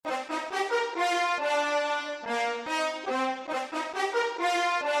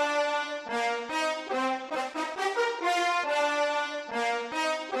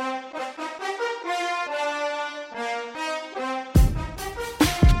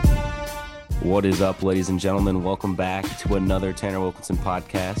What is up, ladies and gentlemen? Welcome back to another Tanner Wilkinson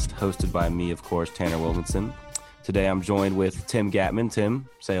podcast, hosted by me, of course, Tanner Wilkinson. Today, I'm joined with Tim Gatman. Tim,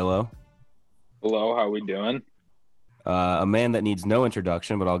 say hello. Hello, how we doing? A man that needs no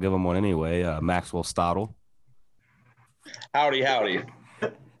introduction, but I'll give him one anyway, Maxwell Stottle. Howdy.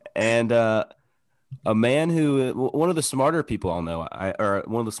 And a man who, one of the smarter people I know,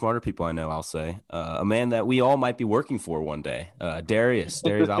 I'll say, a man that we all might be working for one day. Darius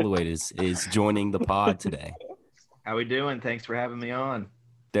Alaiwat is joining the pod today. How we doing? Thanks for having me on.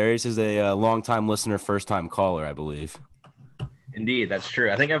 Darius is a long-time listener, first-time caller, I believe. Indeed, that's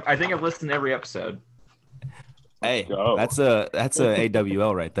true. I think I've listened to every episode. Hey, that's a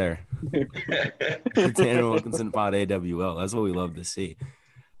AWL right there. Tanner Wilkinson pod AWL. That's what we love to see.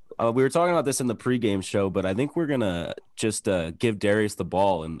 We were talking about this in the pregame show, but I think we're gonna just give Darius the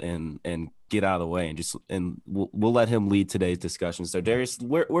ball and get out of the way and we'll let him lead today's discussion. So Darius,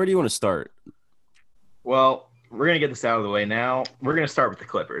 where do you want to start? Well, we're gonna get this out of the way now. We're gonna start with the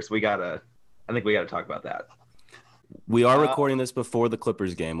Clippers. I think we gotta talk about that. We are recording this before the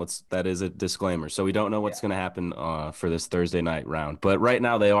Clippers game. That is a disclaimer. So we don't know what's going to happen for this Thursday night round. But right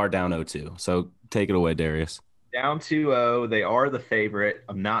now they are down 0-2. So take it away, Darius. Down 2-0. They are the favorite.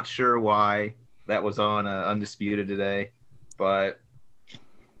 I'm not sure why that was on Undisputed today. But,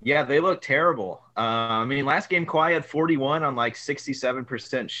 yeah, they look terrible. Last game Kawhi had 41 on like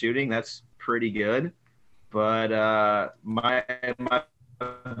 67% shooting. That's pretty good. But my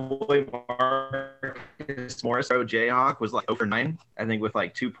boy Marcus Morris, Jayhawk, was like over 9, I think, with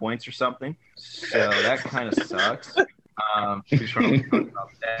like 2 points or something. So that kind of sucks. Just want to talk about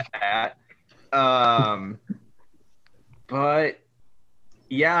that. But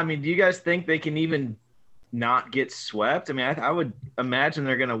yeah, do you guys think they can even not get swept? I would imagine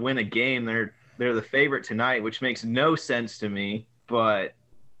they're going to win a game. They're the favorite tonight, which makes no sense to me. But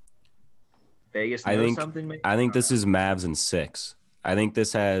Vegas knows something. Maybe? I think this is Mavs in 6. I think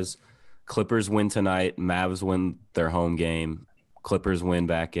this has Clippers win tonight, Mavs win their home game, Clippers win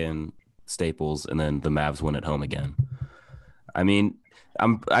back in Staples, and then the Mavs win at home again.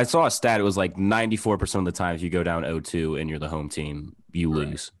 I saw a stat. It was like 94% of the time if you go down 0-2 and you're the home team, you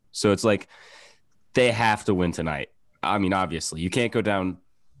lose. So it's like they have to win tonight. Obviously, you can't go down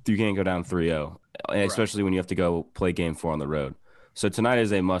 3-0, especially when you have to go play game 4 on the road. So tonight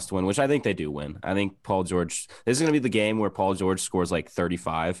is a must win, which I think they do win. I think Paul George – this is going to be the game where Paul George scores like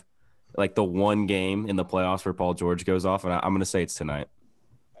 35, like the one game in the playoffs where Paul George goes off, and I'm going to say it's tonight.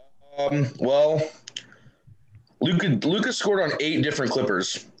 Luka scored on 8 different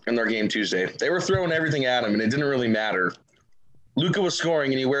Clippers in their game Tuesday. They were throwing everything at him, and it didn't really matter. Luka was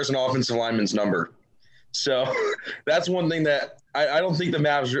scoring, and he wears an offensive lineman's number. So that's one thing that I don't think the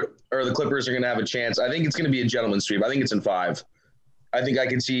Mavs or the Clippers are going to have a chance. I think it's going to be a gentleman's sweep. I think it's in 5. I think I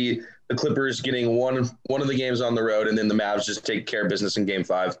can see the Clippers getting one of the games on the road, and then the Mavs just take care of business in Game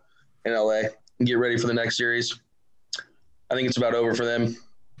 5 in LA and get ready for the next series. I think it's about over for them.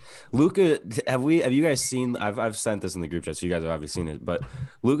 Luka, have you guys seen? I've sent this in the group chat, so you guys have obviously seen it. But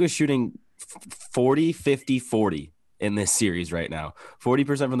Luka's shooting 40, 50, 40 in this series right now.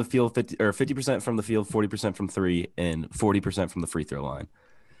 40% from the field, 50% from the field, 40% from 3, and 40% from the free throw line.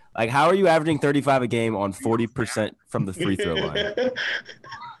 Like, how are you averaging 35 a game on 40% from the free throw line?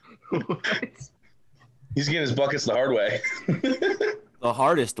 He's getting his buckets the hard way. The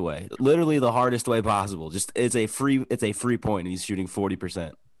hardest way, literally the hardest way possible. Just it's a free point, and he's shooting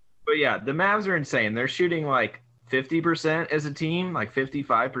 40%. But yeah, the Mavs are insane. They're shooting like 50% as a team, like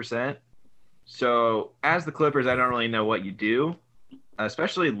 55%. So as the Clippers, I don't really know what you do,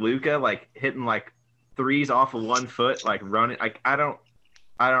 especially Luka, like hitting like threes off of 1 foot, like running. Like I don't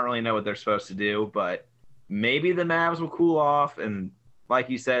really know what they're supposed to do, but maybe the Mavs will cool off. And like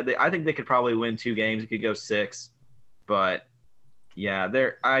you said, I think they could probably win 2 games. It could go 6, but yeah,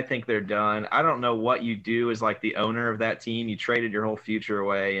 I think they're done. I don't know what you do as like the owner of that team. You traded your whole future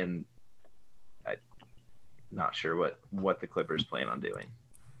away, and I'm not sure what the Clippers plan on doing.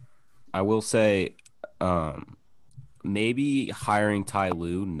 I will say, maybe hiring Ty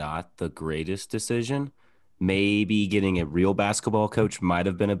Lue, not the greatest decision. Maybe getting a real basketball coach might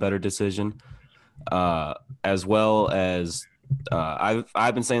have been a better decision. As well as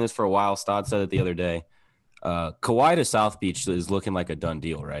I've been saying this for a while. Stod said it the other day. Kawhi to South Beach is looking like a done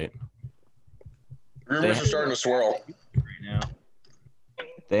deal, right? Rumors are starting to swirl right now.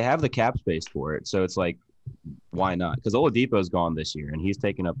 They have the cap space for it, so it's like, why not? Because Oladipo's gone this year, and he's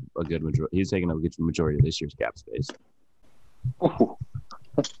taken up a good majority. He's taken up a good majority of this year's cap space. Oh.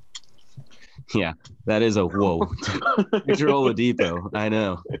 Yeah, that is a whoa. Picture Oladipo. I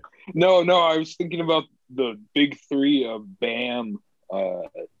know. No, I was thinking about the big 3 of Bam,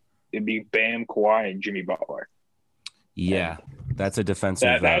 it'd be Bam, Kawhi, and Jimmy Butler. Yeah, that's a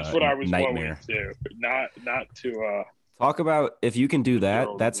defensive That's what I was nightmare. going to. Not to. Talk about if you can do that.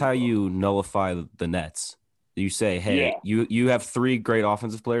 Gerald That's how Green. you nullify the Nets. You say, hey, you have 3 great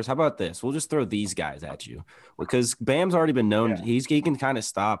offensive players. How about this? We'll just throw these guys at you because Bam's already been known. Yeah. He can kind of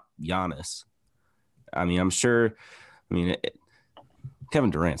stop Giannis. I mean, I'm sure. I mean, Kevin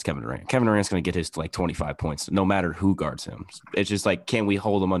Durant's Kevin Durant. Kevin Durant's going to get his like 25 points no matter who guards him. It's just like, can we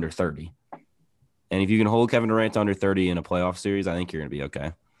hold him under 30? And if you can hold Kevin Durant to under 30 in a playoff series, I think you're going to be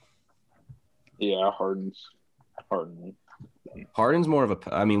okay. Yeah, Harden. Harden's more of a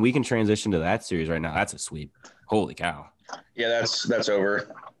 – I mean, we can transition to that series right now. That's a sweep. Holy cow. Yeah, that's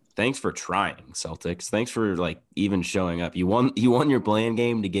over. Thanks for trying, Celtics. Thanks for, like, even showing up. You won your playing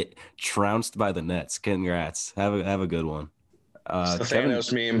game to get trounced by the Nets. Congrats. Have a good one. It's the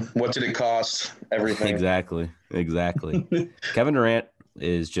Thanos meme. What did it cost? Everything. Exactly. Kevin Durant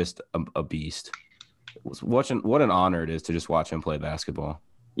is just a beast. What an honor it is to just watch him play basketball.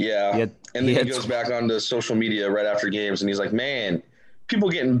 Yeah. And then he goes back onto social media right after games, and he's like, man, people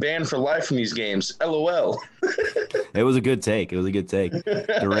getting banned for life from these games. LOL. It was a good take.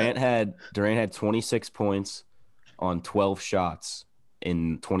 Durant had 26 points on 12 shots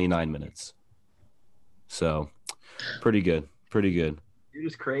in 29 minutes. So pretty good. He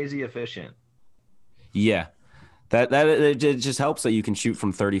was crazy efficient. Yeah. That it just helps that you can shoot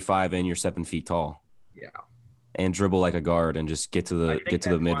from 35 and you're 7 feet tall. Yeah. And dribble like a guard and just get to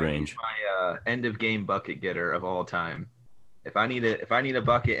the mid range. My end of game bucket getter of all time. If I need a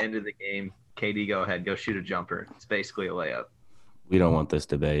bucket end of the game, KD, go ahead, go shoot a jumper. It's basically a layup. We don't want this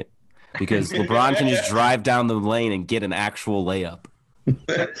debate because LeBron can just drive down the lane and get an actual layup.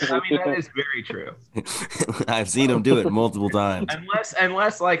 That is very true. I've seen him do it multiple times.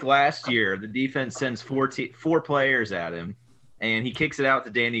 Unless like last year, the defense sends four players at him, and he kicks it out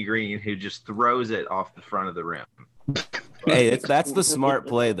to Danny Green, who just throws it off the front of the rim. Hey, that's the smart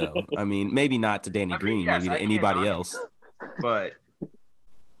play, though. I mean, maybe not to Danny Green, yes, maybe to anybody else. But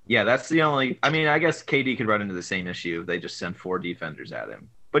yeah, that's the only. I mean, I guess KD could run into the same issue. They just send 4 defenders at him,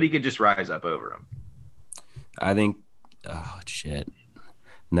 but he could just rise up over him. I think. Oh shit.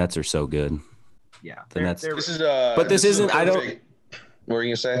 Nets are so good. Yeah, the Nets. This is but this isn't. I don't. What were you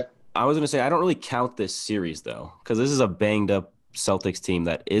gonna say? I was gonna say I don't really count this series though, because this is a banged up Celtics team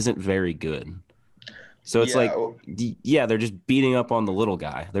that isn't very good. So it's they're just beating up on the little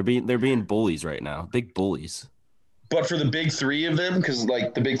guy. They're being bullies right now, big bullies. But for the big 3 of them, because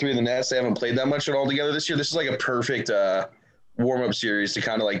like the big 3 of the Nets, they haven't played that much at all together this year. This is like a perfect warm up series to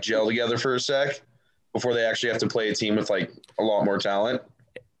kind of like gel together for a sec before they actually have to play a team with like a lot more talent.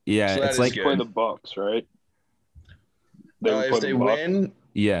 Yeah, so it's like play the Bucks, right? If they win,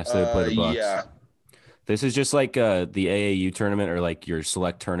 yes, they play the Bucks. Yeah. This is just like the AAU tournament or like your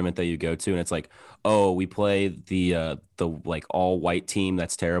select tournament that you go to, and it's like, oh, we play the like all white team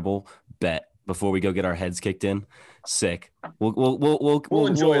that's terrible. Bet before we go get our heads kicked in. Sick. We'll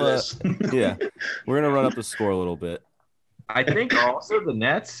enjoy this. Yeah, we're gonna run up the score a little bit. I think also the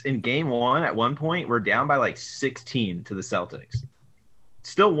Nets in game 1 at one point were down by like 16 to the Celtics.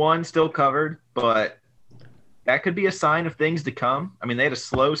 Still won, still covered, but that could be a sign of things to come. I mean, they had a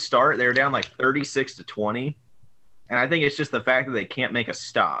slow start. They were down like 36-20. And I think it's just the fact that they can't make a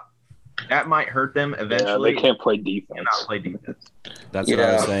stop. That might hurt them eventually. Yeah, they can't play defense. Cannot play defense. That's what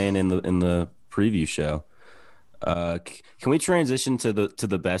I was saying in the preview show. Can we transition to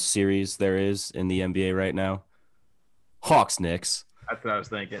the best series there is in the NBA right now? Hawks Knicks. That's what I was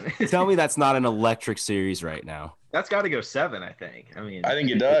thinking. Tell me that's not an electric series right now. That's got to go 7, I think. I think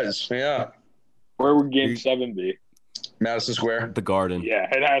it does. Yeah. Where would Game 7 be? Madison Square. The Garden. Yeah,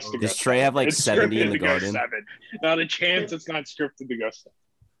 it has to go. Does Trey have like it's 70 in the Garden? 7. Not a chance it's not scripted to go 7.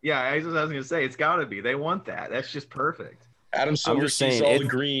 Yeah, I was going to say, it's got to be. They want that. That's just perfect. Adam Silver sees all the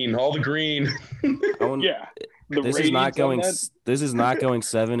green. Yeah. This is not going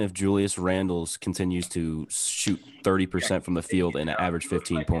 7 if Julius Randle continues to shoot 30% from the field and average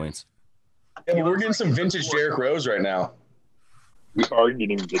 15 points. Yeah, we're getting some vintage Derrick Rose right now. We are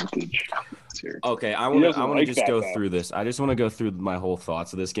getting vintage. Okay, I want to just go through this. I just want to go through my whole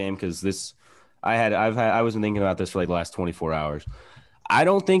thoughts of this game because I was thinking about this for like the last 24 hours. I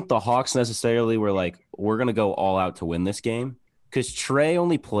don't think the Hawks necessarily were like, we're going to go all out to win this game because Trey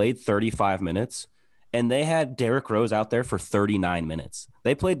only played 35 minutes. And they had Derrick Rose out there for 39 minutes.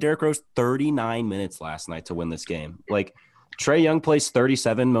 They played Derrick Rose 39 minutes last night to win this game. Like, Trey Young plays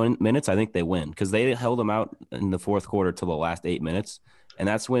 37 minutes. I think they win because they held him out in the fourth quarter till the last 8 minutes. And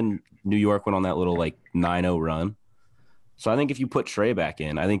that's when New York went on that little, like, 9-0 run. So I think if you put Trey back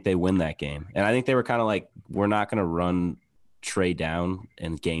in, I think they win that game. And I think they were kind of like, we're not going to run Trae down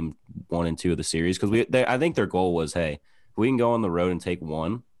in game 1 and 2 of the series because I think their goal was, hey, if we can go on the road and take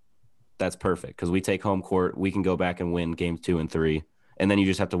one, that's perfect because we take home court. We can go back and win games 2 and 3, and then you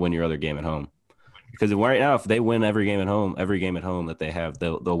just have to win your other game at home. Because right now, if they win every game at home that they have,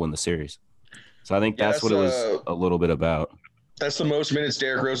 they'll win the series. So I think that's what it was a little bit about. That's the most minutes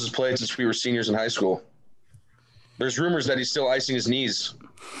Derrick Rose has played since we were seniors in high school. There's rumors that he's still icing his knees.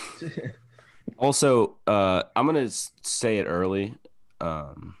 Also, I'm going to say it early.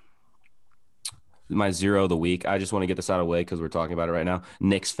 My 0 of the week. I just want to get this out of the way because we're talking about it right now.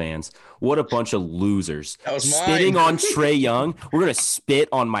 Knicks fans. What a bunch of losers. That was mine. Spitting on Trae Young. We're going to spit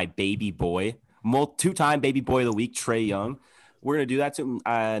on my baby boy. 2-time baby boy of the week, Trae Young. We're going to do that to him.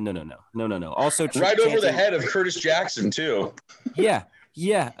 No. Also, right over the head of Curtis Jackson, too. Yeah.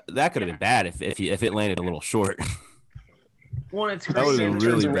 That could have been bad if it landed a little short. Well, it's that would have been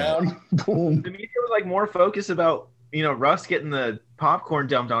really bad. Boom. The media was like more focused about Russ getting the popcorn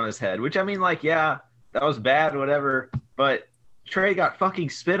dumped on his head, which I mean, like, yeah, that was bad, whatever. But Trae got fucking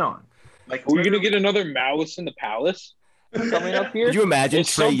spit on. Like, are we gonna get another Malice in the Palace coming up here? Could you imagine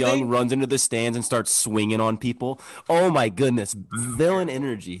Trae Young runs into the stands and starts swinging on people? Oh my goodness, villain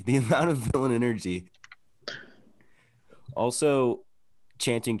energy! The amount of villain energy. Also,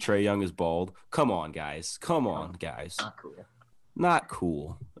 chanting Trae Young is bald. Come on, guys. Not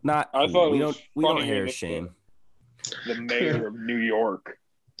cool. I thought we don't hair shame. The mayor of New York,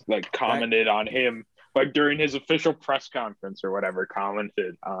 like, commented on him, like, during his official press conference or whatever,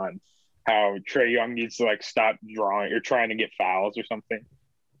 commented on how Trae Young needs to, like, stop drawing or trying to get fouls or something.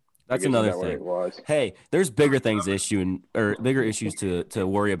 That's another thing. Hey, there's bigger issues to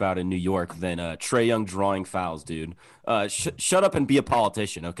worry about in New York than Trae Young drawing fouls, dude. Shut up and be a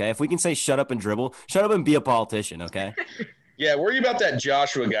politician, okay? If we can say shut up and dribble, shut up and be a politician, okay? Yeah, worry about that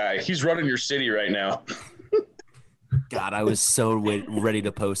Joshua guy. He's running your city right now. God, I was so ready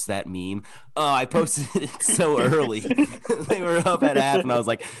to post that meme. Oh, I posted it so early. They were up at half, and I was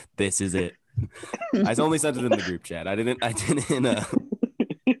like, "This is it." I only sent it in the group chat. I didn't.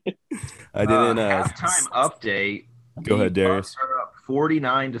 Halftime update. Go ahead, Darius.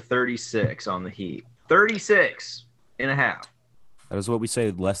 49-36 on the Heat. 36 and a half. That is what we say.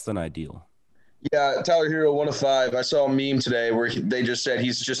 Less than ideal. Yeah, Tyler Hero, 1 of 5. I saw a meme today where they just said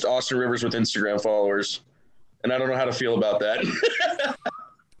he's just Austin Rivers with Instagram followers. And I don't know how to feel about that.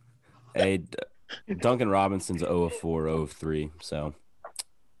 Hey, Duncan Robinson's 0 of 4, 0 of 3. So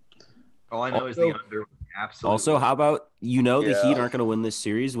all I know is the under. Absolutely. Also, how about the Heat aren't going to win this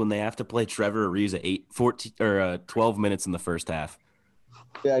series when they have to play Trevor Ariza 12 minutes in the first half.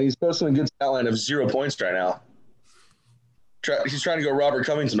 Yeah, he's posting a good stat line of 0 points right now. He's trying to go Robert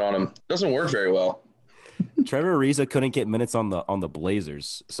Covington on him. Doesn't work very well. Trevor Ariza couldn't get minutes on the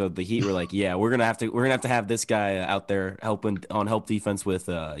Blazers, so the Heat were like, "Yeah, we're gonna have to have this guy out there helping on help defense with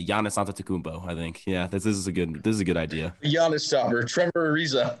Giannis Antetokounmpo." I think, yeah, this is a good idea. Giannis stopper, Trevor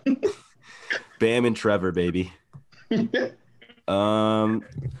Ariza, Bam and Trevor, baby. We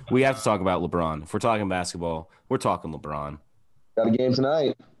have to talk about LeBron. If we're talking basketball, we're talking LeBron. Got a game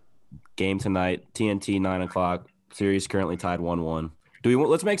tonight. TNT 9:00. Series currently tied 1-1.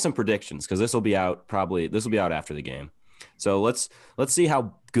 Let's make some predictions because this will be out after the game. So let's see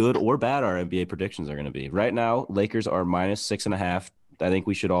how good or bad our NBA predictions are going to be. Right now, Lakers are -6.5. I think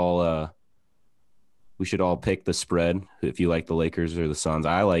we should all pick the spread if you like the Lakers or the Suns.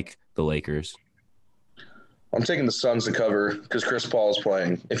 I like the Lakers. I'm taking the Suns to cover because Chris Paul is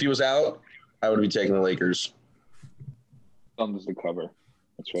playing. If he was out, I would be taking the Lakers. Suns to cover.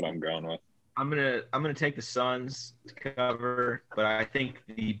 That's what I'm going with. I'm gonna take the Suns to cover, but I think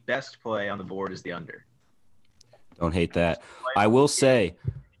the best play on the board is the under. Don't hate that. I will say,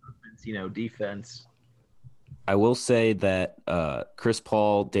 defense. I will say that Chris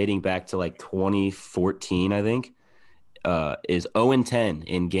Paul, dating back to like 2014, I think, is 0-10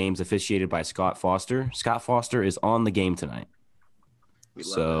 in games officiated by Scott Foster. Scott Foster is on the game tonight.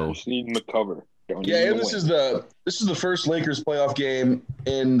 So just need him to cover. And this is the first Lakers playoff game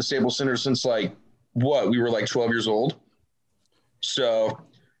in the Staples Center since we were like 12 years old. So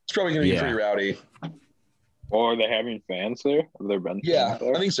it's probably going to be pretty rowdy. Or are they having fans there? Have there been? Yeah,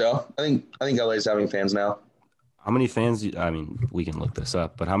 I think so. I think LA's having fans now. How many fans? We can look this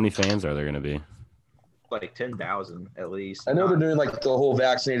up, but how many fans are there going to be? Like 10,000 at least. I know they're doing like the whole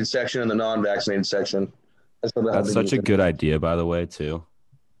vaccinated section and the non-vaccinated section. That's such a good idea, by the way, too.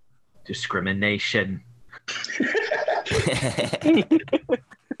 Discrimination.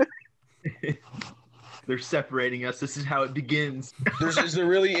 They're separating us. This is how it begins. Is there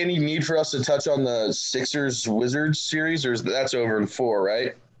really any need for us to touch on the Sixers-Wizards series, or that's over in 4,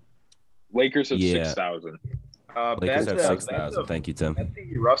 right? Lakers have 6,000. Lakers Bet have 6,000. Thank you, Tim.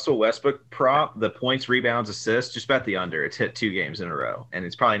 the Russell Westbrook prop, the points, rebounds, assists. Just bet the under. It's hit 2 games in a row, and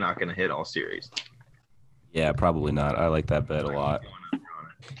it's probably not going to hit all series. Yeah, probably not. I like that bet a lot.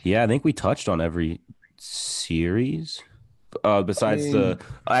 Yeah, I think we touched on every series. Besides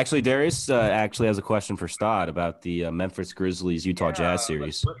actually, Darius actually has a question for Stott about the Memphis Grizzlies Utah Jazz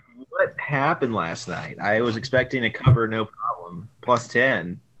series. What happened last night? I was expecting a cover, no problem, plus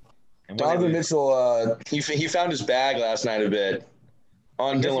 10. Donovan Mitchell, he found his bag last night a bit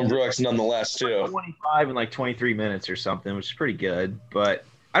on Dylan Brooks, nonetheless, too. 25 in like 23 minutes or something, which is pretty good. But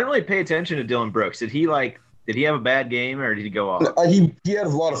I don't really pay attention to Dylan Brooks. Did he have a bad game or did he go off? He had a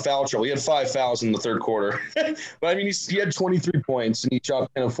lot of foul trouble. He had 5 fouls in the third quarter. But, I mean, he had 23 points, and he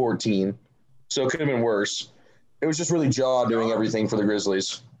shot 10 of 14. So it could have been worse. It was just really Ja doing everything for the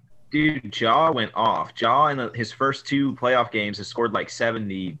Grizzlies. Dude, Ja went off. Ja in his first 2 playoff games has scored like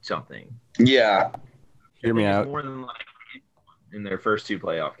 70-something. Yeah. Hear me out. More than in their first 2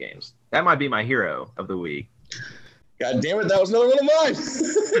 playoff games. That might be my hero of the week. God damn it, that was another one of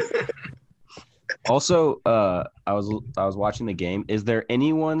mine. Also, I was watching the game. Is there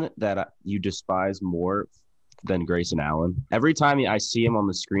anyone that you despise more than Grayson Allen? Every time I see him on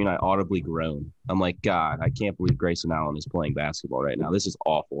the screen, I audibly groan. I'm like, God, I can't believe Grayson Allen is playing basketball right now. This is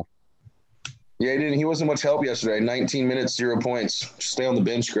awful. Yeah, he wasn't much help yesterday. 19 minutes, 0 points. Stay on the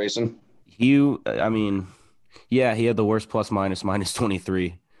bench, Grayson. He had the worst plus minus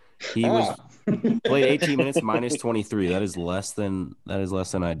 23. He was played 18 minutes minus 23. That is less than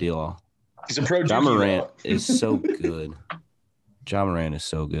ideal. He's a pro. Ja Morant is so good. Ja Morant is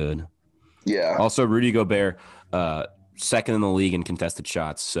so good. Yeah. Also, Rudy Gobert, second in the league in contested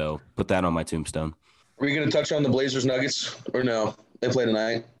shots. So put that on my tombstone. Are we going to touch on the Blazers Nuggets or no? They play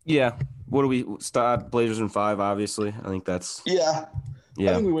tonight. Yeah. What do we start? Blazers in 5, obviously. I think that's. Yeah. I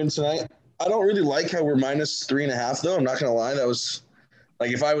think we win tonight. I don't really like how we're minus 3.5, though. I'm not going to lie. That was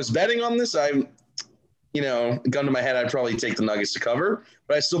like if I was betting on this, gun to my head, I'd probably take the Nuggets to cover.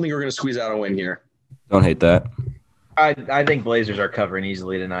 But I still think we're going to squeeze out a win here. Don't hate that. I think Blazers are covering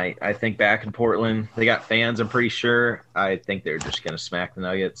easily tonight. I think back in Portland, they got fans, I'm pretty sure. I think they're just going to smack the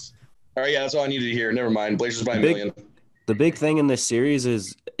Nuggets. All right, yeah, that's all I needed to hear. Never mind. Blazers by a million. The big thing in this series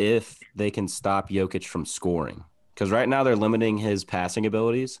is if they can stop Jokic from scoring. Because right now they're limiting his passing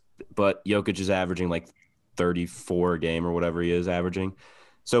abilities, but Jokic is averaging like 34 a game or whatever he is averaging.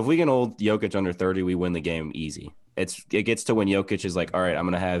 So if we can hold Jokic under 30, we win the game easy. It gets to when Jokic is like, all right, I'm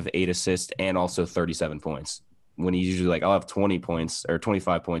going to have 8 assists and also 37 points. When he's usually like, I'll have 20 points or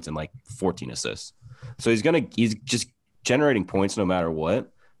 25 points and like 14 assists. So he's just generating points no matter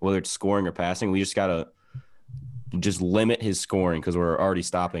what, whether it's scoring or passing. We just got to just limit his scoring because we're already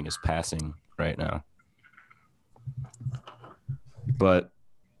stopping his passing right now. But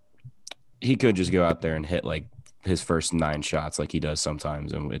he could just go out there and hit like his first 9 shots like he does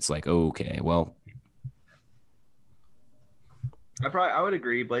sometimes. And it's like, okay, well. I would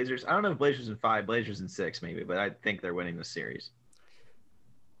agree. Blazers. I don't know if Blazers in 5, Blazers in 6 maybe, but I think they're winning the series.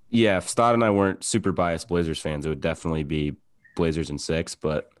 Yeah, if Stott and I weren't super biased Blazers fans, it would definitely be Blazers in 6.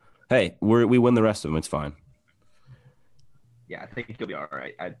 But hey, we win the rest of them. It's fine. Yeah, I think he'll be all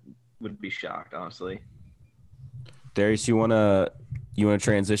right. I wouldn't be shocked, honestly. Darius, you wanna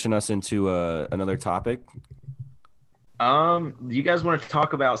transition us into another topic? Do you guys want to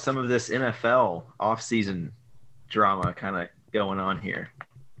talk about some of this NFL offseason drama kind of going on here?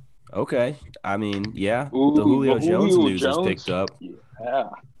 Okay. I mean, yeah. Ooh, the Julio Jones news Jones? is picked up. Yeah.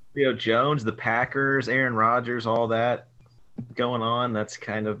 Julio Jones, the Packers, Aaron Rodgers, all that going on. That's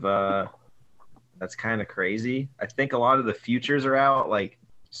kind of crazy. I think a lot of the futures are out, like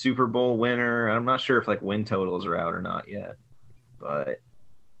Super Bowl winner. I'm not sure if like win totals are out or not yet, but I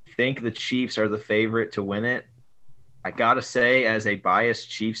think the Chiefs are the favorite to win it. I gotta say, as a biased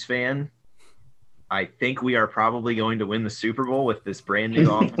Chiefs fan, I think we are probably going to win the Super Bowl with this brand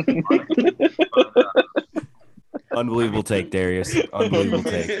new offensive line. Unbelievable take, Darius. Unbelievable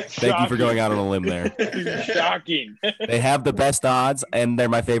take. Thank you for going out on a limb there. Shocking. They have the best odds, and they're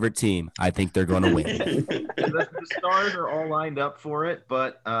my favorite team. I think they're going to win. The stars are all lined up for it,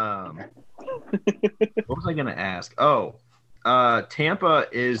 but what was I going to ask? Tampa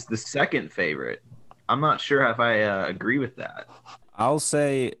is the second favorite. I'm not sure if I agree with that. I'll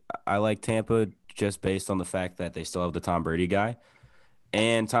say I like Tampa just based on the fact that they still have the Tom Brady guy,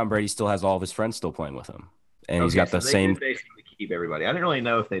 and Tom Brady still has all of his friends still playing with him. And he's got the same. They basically keep everybody. I didn't really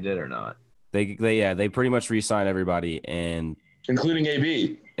know if they did or not. They pretty much re-signed everybody, and including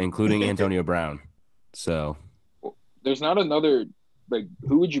AB, including Antonio Brown. So there's not another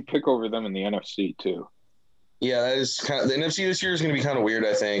who would you pick over them in the NFC too? Yeah, that is kind of the NFC this year is going to be kind of weird.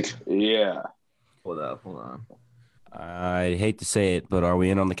 I think. Yeah. Hold on. I hate to say it, but are we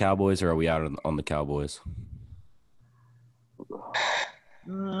in on the Cowboys or are we out on the Cowboys?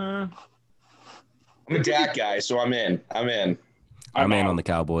 I'm a Dak guy, so I'm in. I'm in on the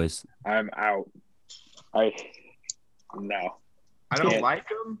Cowboys. I'm out. No. I don't like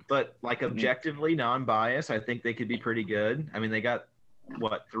them, but like objectively, non-biased, I think they could be pretty good. I mean, they got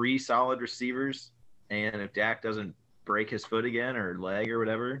 3 solid receivers, and if Dak doesn't break his foot again or leg or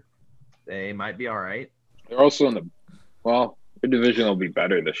whatever, they might be all right. They're also in the division will be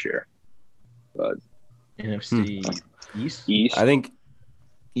better this year, but NFC East. I think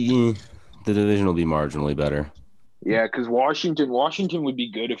the division will be marginally better. Yeah, because Washington would be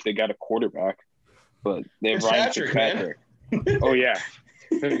good if they got a quarterback, but they have Ryan Fitzpatrick. Oh yeah,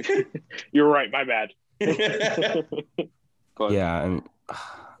 you're right. My bad. But, yeah,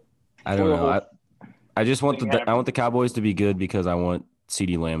 I don't know. I just want the Cowboys to be good because I want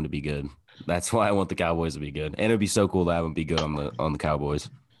CeeDee Lamb to be good. That's why I want the Cowboys to be good, and it'd be so cool to have them be good on the Cowboys.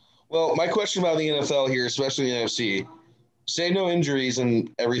 Well, my question about the NFL here, especially the NFC, say no injuries and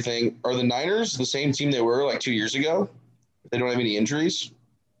everything. Are the Niners the same team they were like 2 years ago? They don't have any injuries?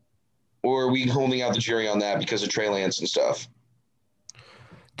 Or are we holding out the jury on that because of Trey Lance and stuff?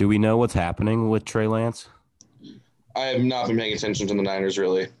 Do we know what's happening with Trey Lance? I have not been paying attention to the Niners,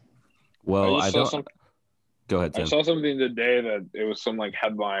 really. Well, I don't. Go ahead, Tim. I saw something today that it was some like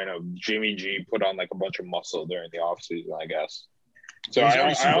headline of Jimmy G put on like a bunch of muscle during the offseason, I guess. So I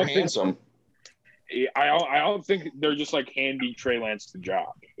don't think they're just like handy Trey Lance the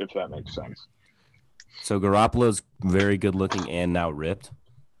job, if that makes sense. So Garoppolo's very good looking and now ripped.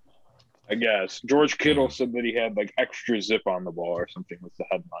 I guess George Kittle said that he had like extra zip on the ball or something was the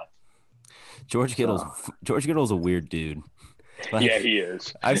headline. George Kittle's a weird dude. Like, yeah, he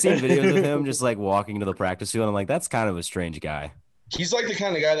is. I've seen videos of him just like walking to the practice field. I'm like, that's kind of a strange guy. He's like the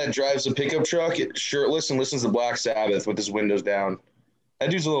kind of guy that drives a pickup truck shirtless and listens to Black Sabbath with his windows down. That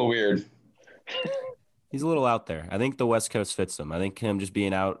dude's a little weird. He's a little out there. I think the West Coast fits him. I think him just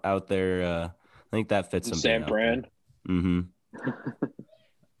being out there, I think that fits him. Sam Brand. Mm-hmm.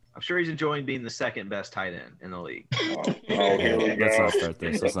 I'm sure he's enjoying being the second best tight end in the league. Here we go. Let's not start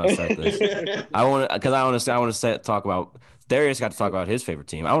this. I want to talk about. Darius got to talk about his favorite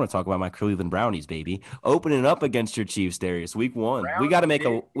team. I want to talk about my Cleveland Brownies, baby. Opening up against your Chiefs, Darius, week 1. We got to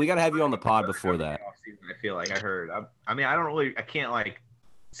have you on the pod before that. I feel like I heard. I mean, I can't like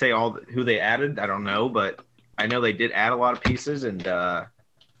say who they added. I don't know, but I know they did add a lot of pieces, and I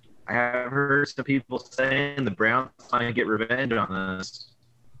have heard some people saying the Browns trying to get revenge on this.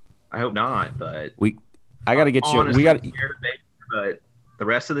 I hope not, but I got to get you. We got, but the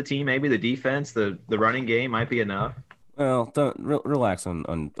rest of the team, maybe the defense, the running game might be enough. Well, don't relax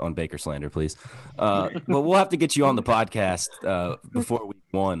on Baker slander, please. But we'll have to get you on the podcast before week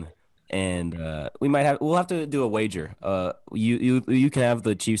 1, and we'll have to do a wager. You can have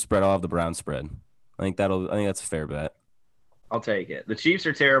the Chiefs spread. I'll have the Browns spread. I think that's a fair bet. I'll take it. The Chiefs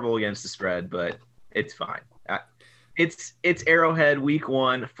are terrible against the spread, but it's fine. It's Arrowhead week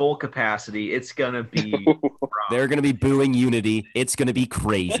 1, full capacity. It's gonna be. They're gonna be booing Unity. It's gonna be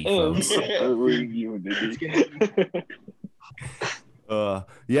crazy, folks.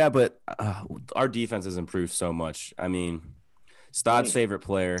 Yeah, but our defense has improved so much. I mean, Stodd's favorite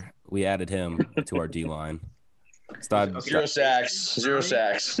player, we added him to our D line. Zero sacks. Yeah,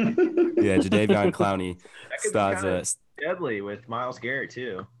 Jadeveon Clowney. Stodd's deadly with Myles Garrett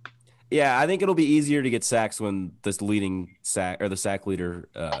too. Yeah, I think it'll be easier to get sacks when this leading sack or the sack leader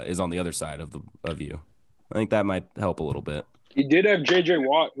is on the other side of you. I think that might help a little bit. He did have J.J.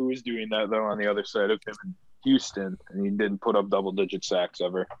 Watt, who was doing that though on the other side of him in Houston, and he didn't put up double-digit sacks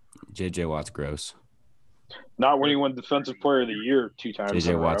ever. J.J. Watt's gross. Not when he won Defensive Player of the Year 2 times.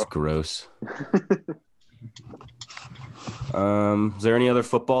 J.J. Watt's gross. Is there any other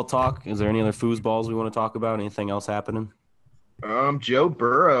football talk? Is there any other foosballs we want to talk about? Anything else happening? Joe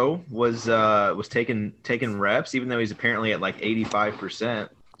Burrow was taking reps, even though he's apparently at like 85%.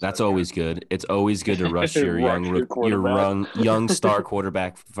 That's always good. It's always good to rush your young star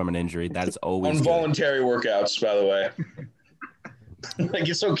quarterback from an injury. That's always involuntary workouts, by the way. Like,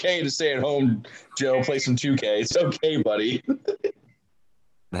 it's okay to stay at home, Joe, play some 2K. It's okay, buddy.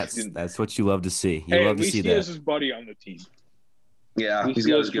 That's what you love to see. At least he has his buddy on the team. Yeah, he's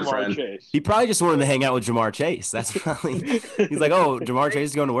got his good friend. Chase. He probably just wanted to hang out with Jamar Chase. That's probably. He's like, oh, Jamar Chase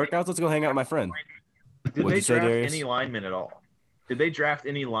is going to workouts. Let's go hang out with my friend. Did they draft any linemen at all? Did they draft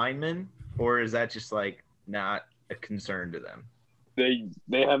any linemen, or is that just like not a concern to them? They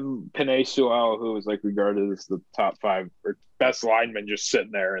have Penei Sewell, who is like regarded as the top 5 or best lineman, just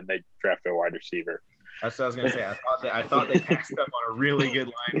sitting there, and they drafted a wide receiver. That's what I was gonna say. I thought they passed up on a really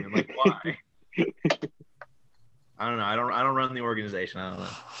good lineman. Like, why? I don't know. I don't run the organization. I don't know.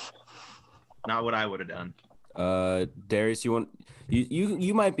 Not what I would have done. Darius,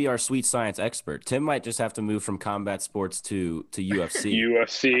 you might be our sweet science expert. Tim might just have to move from combat sports to UFC.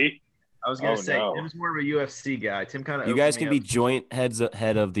 UFC. I was gonna say no. Tim's more of a UFC guy. Tim kind of. You guys can be joint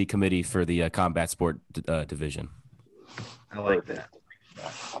head of the committee for the combat sport division. I like that.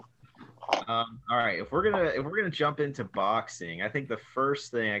 All right, if we're gonna jump into boxing, I think the first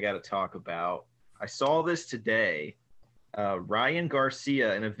thing I got to talk about. I saw this today. Ryan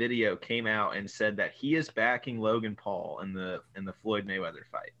Garcia in a video came out and said that he is backing Logan Paul in the Floyd Mayweather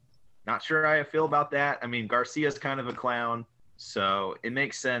fight. Not sure how I feel about that. I mean, Garcia's kind of a clown, so it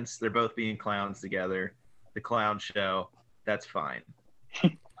makes sense. They're both being clowns together. The clown show. That's fine.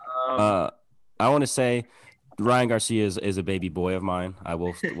 I want to say Ryan Garcia is a baby boy of mine.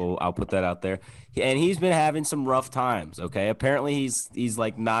 I'll put that out there. And he's been having some rough times, okay? Apparently he's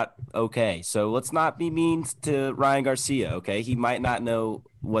like not okay. So let's not be mean to Ryan Garcia, okay? He might not know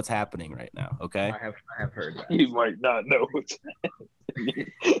what's happening right now, okay? I have heard that. He might not know what's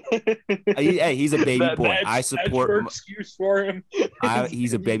Hey, he's a baby boy. I support that's excuse for him.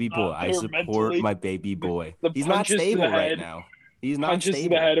 he's a baby boy. I support my baby boy. He's not stable right now. He's not punches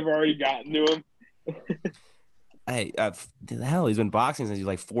stable. to the head have already gotten to him. Hey, the hell, he's been boxing since he's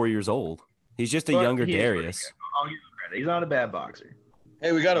like 4 years old. He's just a younger Darius. I'll give him credit. He's not a bad boxer.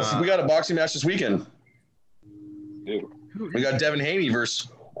 Hey, we got a boxing match this weekend. Dude. We got Devin Haney versus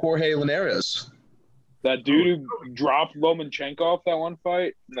Jorge Linares. That dude who dropped Lomachenko that one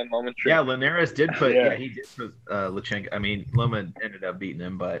fight, and then Lomachenko. Yeah, Linares did put. Yeah. He did put Lomachenko. I mean, Loma ended up beating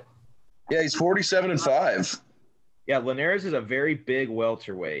him, but Yeah, he's 47-5. yeah, Linares is a very big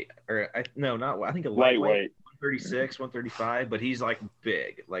welterweight, or I think a lightweight. 136, 135, but he's like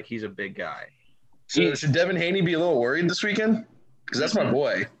big. Like he's a big guy. So should Devin Haney be a little worried this weekend? Because that's my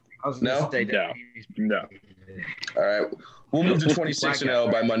boy. I was gonna say No. All right. We'll move to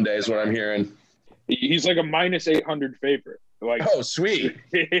 26-0 by Monday is what I'm hearing. He's like a minus 800 favorite. Like, Oh, sweet.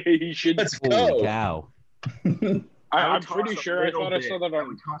 he should. Let's Holy go. cow. I'm pretty sure. I thought I saw that I on.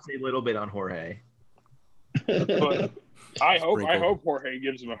 would toss a little bit on Jorge. But I Sprinkle. hope Jorge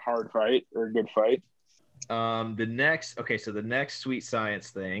gives him a hard fight or a good fight. The next sweet science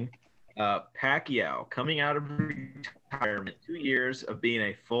thing, Pacquiao coming out of retirement, 2 years of being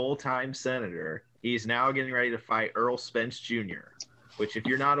a full-time senator. He's now getting ready to fight Earl Spence Jr., which, if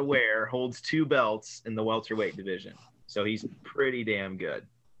you're not aware, holds 2 belts in the welterweight division. So he's pretty damn good.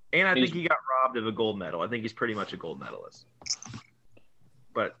 And I think he got robbed of a gold medal. I think he's pretty much a gold medalist.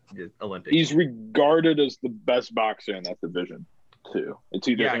 But the Olympics. He's regarded as the best boxer in that division, too. It's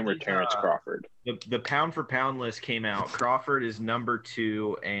either him or Terrence Crawford. The pound for pound list came out. Crawford is number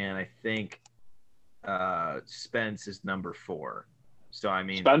 2, and I think Spence is number 4. So I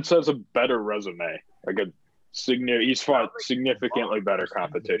mean, Spence has a better resume. He's fought significantly better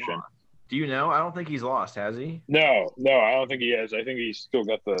competition. Do you know? I don't think he's lost, has he? No, I don't think he has. I think he's still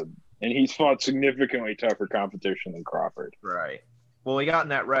got and he's fought significantly tougher competition than Crawford. Right. Well, he got in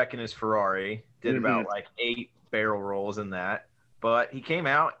that wreck in his Ferrari, did about like 8 barrel rolls in that. But he came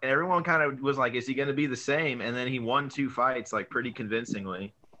out, and everyone kind of was like, is he going to be the same? And then he won 2 fights, like, pretty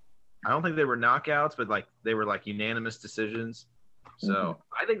convincingly. I don't think they were knockouts, but, like, they were, like, unanimous decisions. So,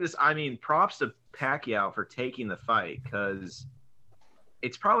 I think props to Pacquiao for taking the fight, because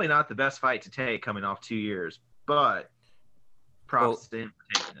it's probably not the best fight to take coming off 2 years. But props to him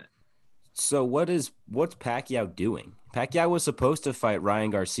for taking it. So what's Pacquiao doing? Pacquiao was supposed to fight Ryan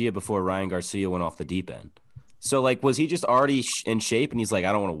Garcia before Ryan Garcia went off the deep end. So, like, was he just already in shape and he's like,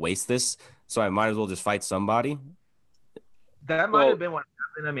 I don't want to waste this, so I might as well just fight somebody? That might have been what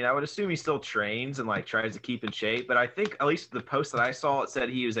happened. I mean, I would assume he still trains and, like, tries to keep in shape. But I think, at least the post that I saw, it said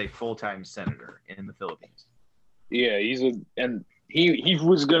he was a full-time senator in the Philippines. Yeah, he was in,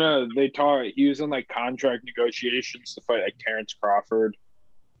 like, contract negotiations to fight, like, Terrence Crawford,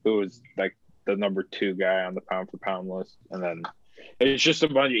 who was, like, the number 2 guy on the pound for pound list. And then it's just a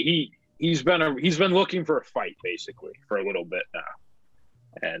bunch of he's been looking for a fight basically for a little bit now,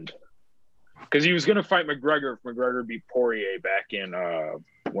 and because he was going to fight McGregor if McGregor beat Poirier back in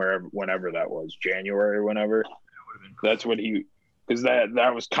whenever that was, January or whenever. That's what because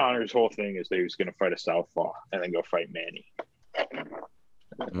that was Connor's whole thing, is that he was going to fight a southpaw and then go fight Manny.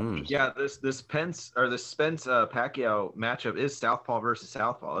 Yeah, this Spence Pacquiao matchup is southpaw versus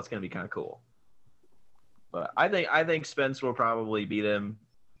southpaw. That's going to be kind of cool. But I think Spence will probably beat him.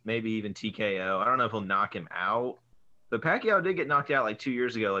 Maybe even TKO. I don't know if he'll knock him out. But Pacquiao did get knocked out like 2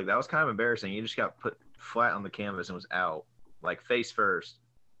 years ago. Like, that was kind of embarrassing. He just got put flat on the canvas and was out, like, face first.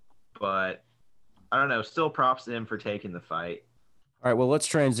 But I don't know. Still props to him for taking the fight. All right, well, let's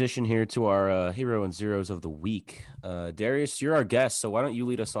transition here to our hero and zeros of the week. Darius, you're our guest, so why don't you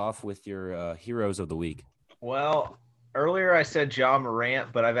lead us off with your heroes of the week? Well, earlier I said Ja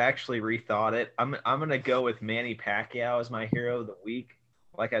Morant, but I've actually rethought it. I'm gonna go with Manny Pacquiao as my hero of the week.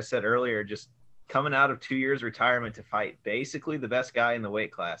 Like I said earlier, just coming out of 2 years retirement to fight basically the best guy in the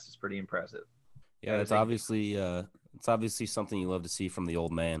weight class is pretty impressive. Yeah, it's obviously something you love to see from the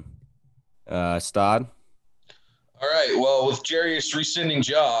old man. Stod? All right. Well, with Darius rescinding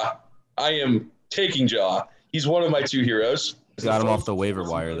Ja, I am taking Ja. He's one of my two heroes. Got him off the waiver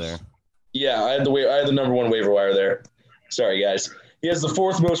wire there. Yeah, I had the number one waiver wire there. Sorry, guys. He has the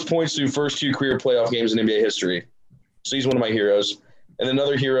fourth most points through first two career playoff games in NBA history. So he's one of my heroes. And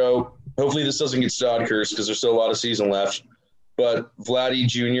another hero, hopefully this doesn't get Stod cursed because there's still a lot of season left, but Vladdy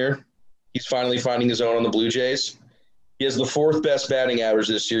Jr., he's finally finding his own on the Blue Jays. He has the fourth best batting average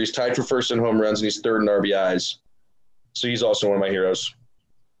this year. He's tied for first in home runs, and he's third in RBIs. So he's also one of my heroes.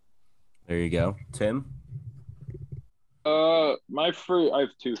 There you go. Tim? I have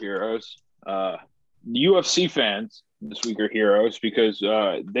two heroes. UFC fans this week are heroes because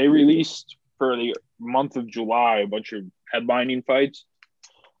they released for the month of July a bunch of headlining fights.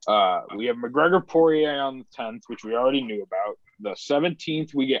 We have McGregor Poirier on the 10th, which we already knew about. The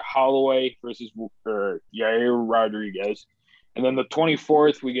 17th, we get Holloway versus Yair Rodriguez. And then the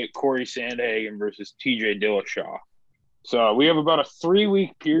 24th, we get Corey Sandhagen versus TJ Dillashaw. So we have about a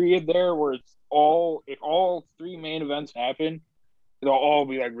 3-week period there where if all three main events happen, they'll all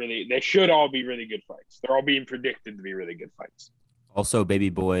be they should all be really good fights. They're all being predicted to be really good fights. Also,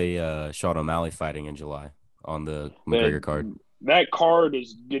 baby boy Sean O'Malley fighting in July on the McGregor card. That card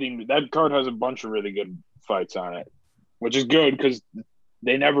has a bunch of really good fights on it, which is good because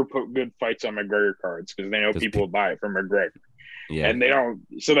they never put good fights on McGregor cards because they know people will buy it from McGregor. Yeah, and they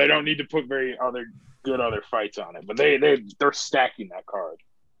don't need to put other fights on it, but they're stacking that card.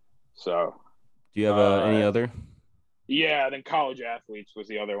 So, do you have any other? Yeah, then college athletes was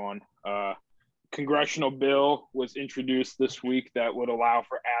the other one. Congressional bill was introduced this week that would allow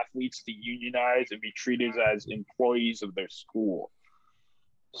for athletes to unionize and be treated as employees of their school.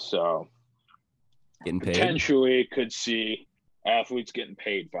 So, getting paid. Potentially could see athletes getting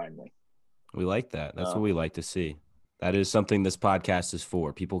paid finally. We like that. That's what we like to see. That is something this podcast is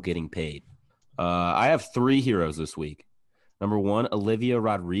for, people getting paid. I have 3 heroes this week. Number 1, Olivia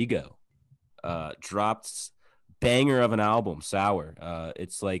Rodrigo. Dropped banger of an album, Sour.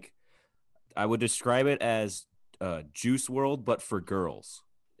 It's like, I would describe it as Juice WRLD, but for girls,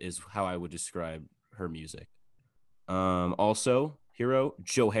 is how I would describe her music. Also, hero,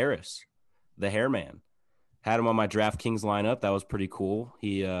 Joe Harris, the Hairman. Had him on my DraftKings lineup. That was pretty cool.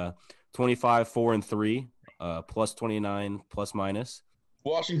 He 25, 4, and 3, plus 29, plus minus.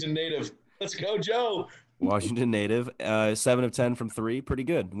 Washington native. Let's go, Joe. Washington native. 7 of 10 from 3. Pretty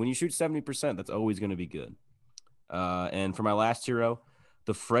good. When you shoot 70%, that's always going to be good. And for my last hero,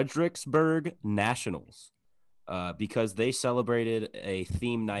 the Fredericksburg Nationals, because they celebrated a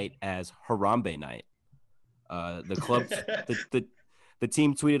theme night as Harambe Night. The club, the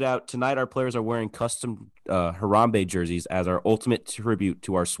team tweeted out, "Tonight our players are wearing custom Harambe jerseys as our ultimate tribute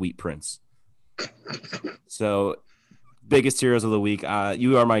to our sweet prince." So, biggest heroes of the week.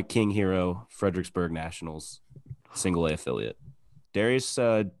 You are my king hero, Fredericksburg Nationals, single A affiliate. Darius,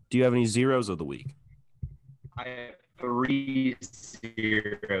 do you have any zeros of the week? I have 3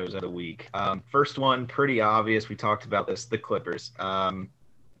 zeros of the week. First one, pretty obvious. We talked about this, the Clippers.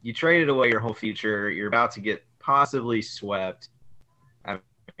 You traded away your whole future. You're about to get possibly swept. I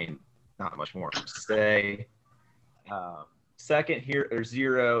mean, not much more to say. Second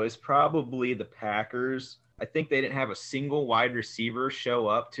zero is probably the Packers. I think they didn't have a single wide receiver show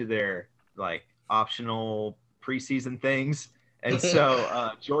up to their optional preseason things. And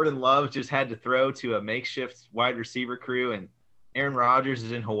so Jordan Love just had to throw to a makeshift wide receiver crew, and Aaron Rodgers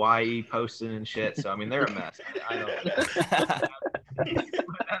is in Hawaii posting and shit. So, I mean, they're a mess. I know that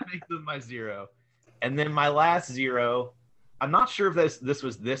makes them my zero. And then my last zero, I'm not sure if this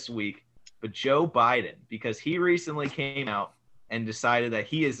was this week, but Joe Biden, because he recently came out and decided that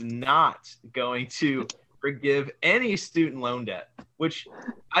he is not going to forgive any student loan debt, which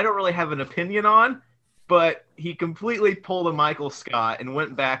I don't really have an opinion on. But he completely pulled a Michael Scott and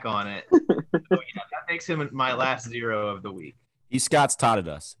went back on it. So, yeah, that makes him my last zero of the week. He Scott's taught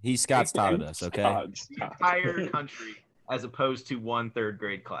us. Okay? The entire country as opposed to 1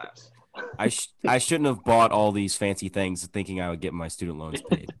 3rd-grade class. I shouldn't have bought all these fancy things thinking I would get my student loans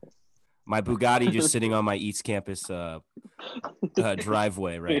paid. My Bugatti just sitting on my East Campus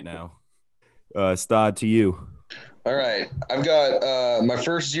driveway right now. Stod, to you. All right. I've got my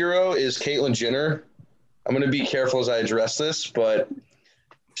first zero is Caitlyn Jenner. I'm going to be careful as I address this, but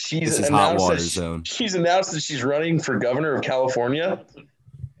This is hot water zone. she's announced that she's running for governor of California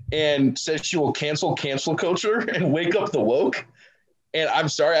and says she will cancel culture and wake up the woke. And I'm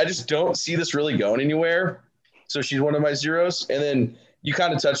sorry, I just don't see this really going anywhere. So she's one of my zeros. And then you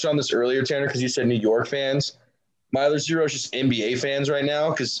kind of touched on this earlier, Tanner, because you said New York fans. My other zero is just NBA fans right now,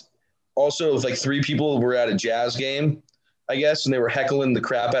 because also like 3 people were at a Jazz game, I guess, and they were heckling the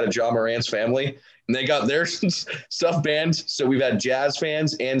crap out of Ja Morant's family, and they got their stuff banned. So we've had Jazz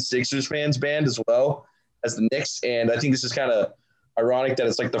fans and Sixers fans banned as well as the Knicks. And I think this is kind of ironic that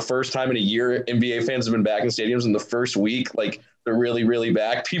it's like the first time in a year NBA fans have been back in stadiums in the first week. Like they're really, really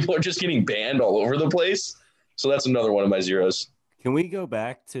back. People are just getting banned all over the place. So that's another one of my zeros. Can we go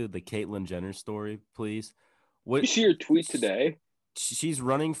back to the Caitlyn Jenner story, please? What, you see her tweet today? She's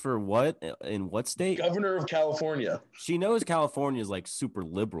running for what? In what state? Governor of California. She knows California is like super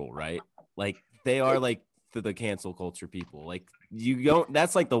liberal, right? Like they are like the cancel culture people. Like you don't.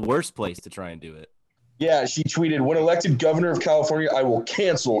 That's like the worst place to try and do it. Yeah, she tweeted, "When elected governor of California, I will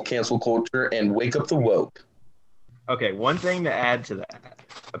cancel culture and wake up the woke." Okay, one thing to add to that.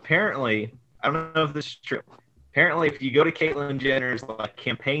 Apparently, I don't know if this is true. Apparently, if you go to Caitlyn Jenner's like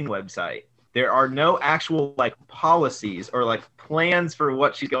campaign website, there are no actual like policies or like plans for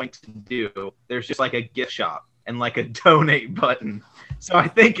what she's going to do. There's just like a gift shop and like a donate button. So I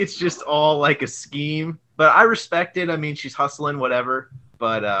think it's just all like a scheme. But I respect it. I mean, she's hustling, whatever.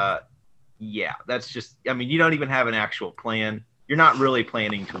 But yeah, that's just. I mean, you don't even have an actual plan. You're not really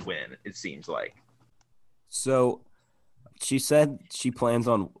planning to win. It seems like. So. She said she plans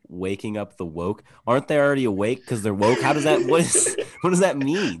on waking up the woke. Aren't they already awake because they're woke? How does that what does that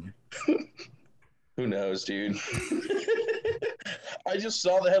mean? Who knows, dude? I just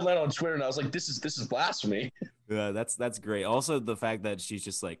saw the headline on Twitter and I was like, this is blasphemy. Yeah, that's great. Also, the fact that she's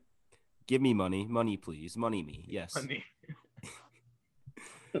just like, give me money, please, money me, yes. Money.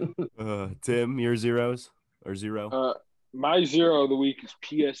 Tim, your zeros or zero? My zero of the week is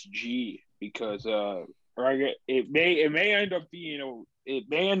PSG because it may end up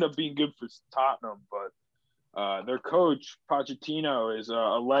being good for Tottenham, but their coach Pochettino is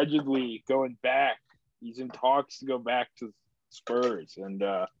allegedly going back. He's in talks to go back to Spurs, and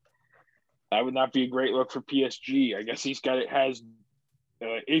that would not be a great look for PSG. I guess has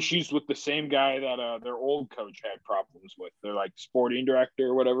issues with the same guy that their old coach had problems with. They're like sporting director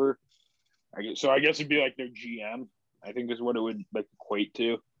or whatever. I guess it'd be like their GM. I think is what it would like equate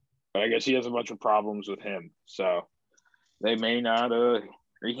to. But I guess he has a bunch of problems with him. So they may not, or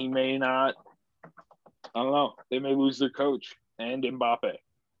he may not. I don't know. They may lose their coach and Mbappe.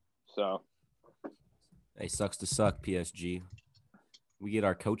 So. Hey, sucks to suck, PSG. We get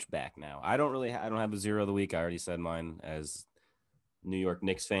our coach back now. I don't have a zero of the week. I already said mine as New York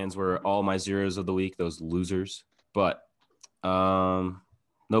Knicks fans were all my zeros of the week, those losers. But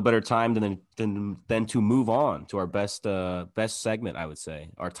no better time than to move on to our best segment, I would say,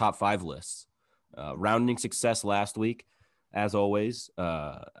 our top 5 lists. Rounding success last week, as always.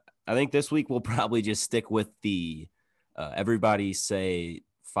 I think this week we'll probably just stick with the everybody say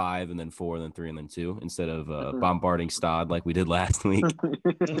 5 and then 4 and then 3 and then 2 instead of bombarding Stod like we did last week.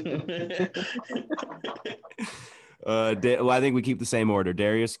 Well, I think we keep the same order.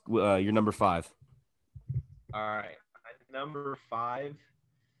 Darius, you're number 5. All right, number 5.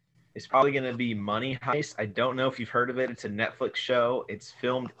 It's probably going to be Money Heist. I don't know if you've heard of it. It's a Netflix show. It's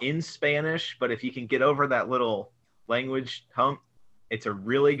filmed in Spanish, but if you can get over that little language hump, it's a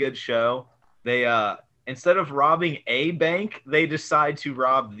really good show. They instead of robbing a bank, they decide to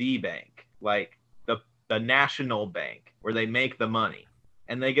rob the bank, like the national bank where they make the money,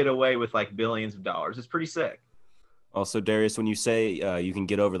 and they get away with like billions of dollars. It's pretty sick. Also, Darius, when you say you can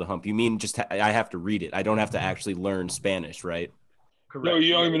get over the hump, you mean just I have to read it. I don't have to actually learn Spanish, right? Correct. No,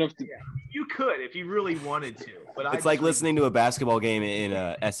 you don't even have to. Yeah. You could if you really wanted to, but it's like listening to a basketball game in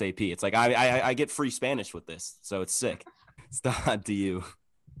SAP. It's like I get free Spanish with this, so it's sick. It's not to you.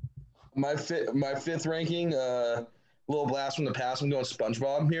 My fifth ranking, little blast from the past. I'm going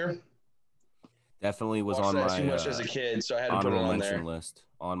SpongeBob here. Definitely was Watched on that my too much as a kid, so I had to put it on there.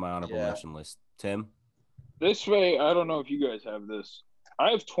 On my honorable mention list. Tim? This way, I don't know if you guys have this.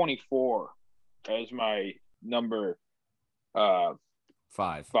 I have 24 as my number 5.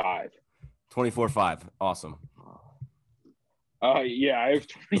 24-5. Awesome. Yeah, I have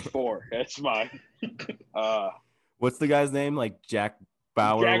 24. That's mine. What's the guy's name? Like Jack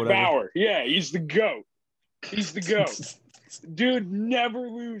Bauer? Jack or whatever? Bauer. Yeah, he's the GOAT. He's the GOAT. Dude never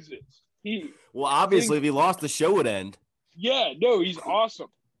loses. Well, obviously, if he lost, the show would end. Yeah, no, he's awesome.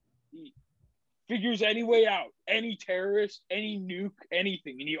 He figures any way out, any terrorist, any nuke,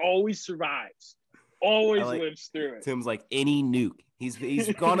 anything, and he always survives. always like- lives through it. Tim's like any nuke. He's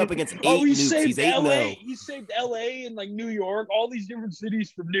gone up against 8 he nukes. saved He's 8-0. LA. He saved LA and like New York, all these different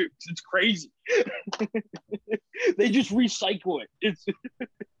cities from nukes. It's crazy. They just recycle it. It's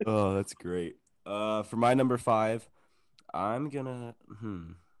Oh, that's great. For my number 5, I'm gonna.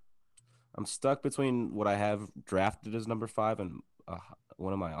 I'm stuck between what I have drafted as number 5 and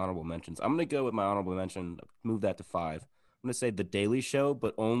one of my honorable mentions. I'm gonna go with my honorable mention. Move that to 5. I'm gonna say The Daily Show,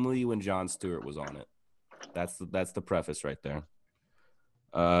 but only when Jon Stewart was on it. That's the preface right there.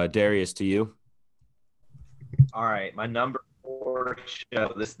 Darius, to you. All right, my number 4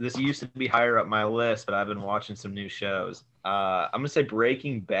 show. This used to be higher up my list, but I've been watching some new shows. I'm gonna say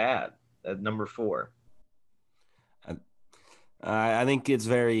Breaking Bad at number 4. I think it's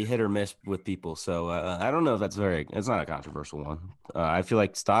very hit or miss with people, so I don't know if it's not a controversial one. I feel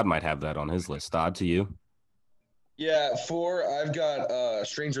like Stod might have that on his list. Stod, to you. Yeah, 4. I've got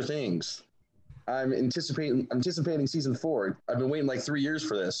Stranger Things. I'm anticipating season 4. I've been waiting like 3 years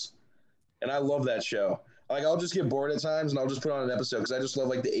for this, and I love that show. Like, I'll just get bored at times, and I'll just put on an episode because I just love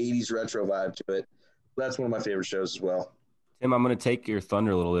like the '80s retro vibe to it. That's one of my favorite shows as well. Tim, I'm going to take your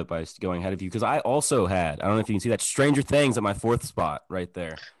thunder a little bit by going ahead of you because I also had, I don't know if you can see that, Stranger Things at my 4th spot right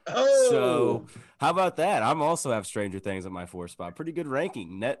there. Oh, So how about that? I'm also have Stranger Things at my 4th spot. Pretty good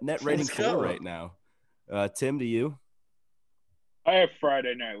ranking. Net rating Let's 4 go. right now. Tim, to you? I have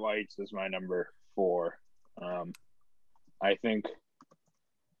Friday Night Lights as my number 4. I think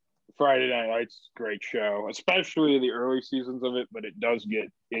Friday Night Lights is a great show, especially the early seasons of it, but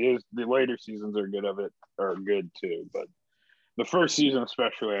the later seasons are good too. But the first season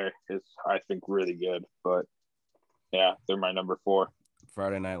especially is, I think, really good. But yeah, they're my number 4.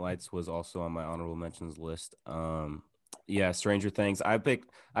 Friday Night Lights was also on my honorable mentions list. Yeah, Stranger Things. I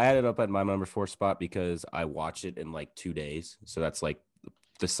had it up at my number 4 spot because I watched it in like 2 days. So that's like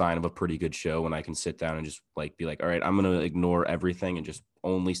the sign of a pretty good show when I can sit down and just like be like, all right, I'm going to ignore everything and just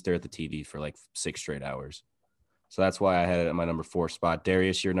only stare at the TV for like 6 straight hours. So that's why I had it at my number 4 spot.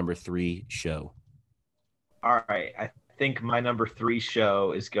 Darius, your number 3 show. All right, I think my number 3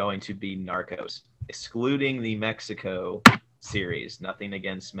 show is going to be Narcos, excluding the Mexico series. Nothing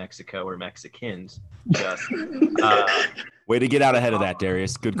against Mexico or Mexicans. Just Way to get out ahead of that,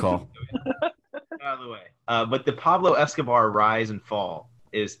 Darius. Good call. out of the way. But the Pablo Escobar rise and fall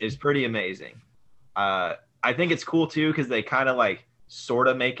is pretty amazing. I think it's cool too because they kind of like sort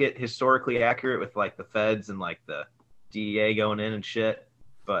of make it historically accurate with like the feds and like the DEA going in and shit.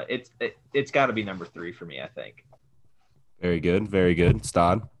 But it's got to be number 3 for me, I think. Very good. Very good.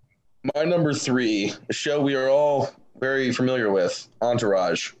 Stod. My number 3, a show we are all very familiar with,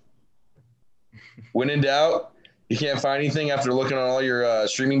 Entourage. When in doubt, you can't find anything after looking on all your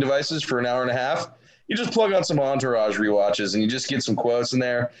streaming devices for an hour and a half, you just plug on some Entourage rewatches and you just get some quotes in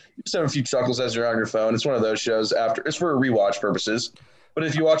there. You just have a few chuckles as you're on your phone. It's one of those shows it's for rewatch purposes. But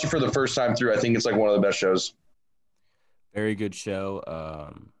if you watch it for the first time through, I think it's like one of the best shows. Very good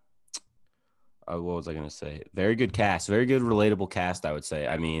show. What was I going to say? Very good cast. Very good, relatable cast, I would say.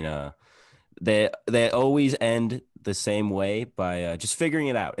 I mean, they always end the same way by just figuring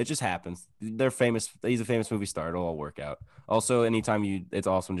it out. It just happens. They're famous. He's a famous movie star. It'll all work out. Also, anytime it's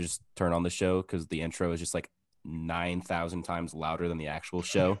awesome to just turn on the show because the intro is just like 9,000 times louder than the actual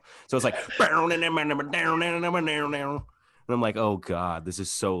show. So it's like, and I'm like, oh God, this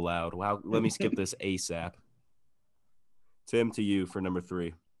is so loud. Wow, let me skip this ASAP. Tim, to you for number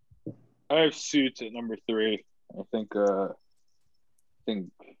 3. I have Suits at number 3. I think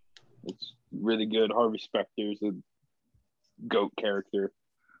it's really good. Harvey Specter's a GOAT character.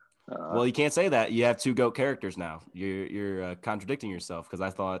 Well, you can't say that. You have 2 GOAT characters now. You're contradicting yourself because I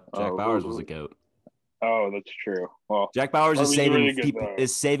thought Jack Bowers was a GOAT. Oh, that's true. Well, Jack Bowers is Harvey's saving really good, people, though.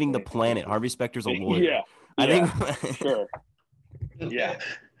 is saving the planet. Harvey Specter's a lawyer. Yeah, I think. sure. Yeah.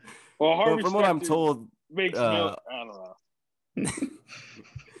 Well, Harvey from what I'm Specter told, makes I don't know.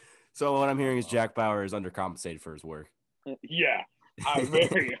 So what I'm hearing is Jack Bauer is undercompensated for his work. Yeah,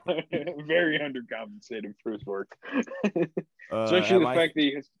 very, very undercompensated for his work. Especially the fact that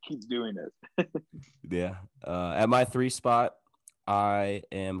he has to keep doing it. Yeah. At my 3 spot, I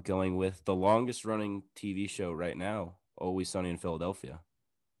am going with the longest running TV show right now, Always Sunny in Philadelphia.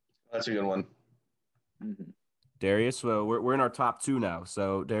 That's a good one. Mm-hmm. Darius, well, we're in our top 2 now.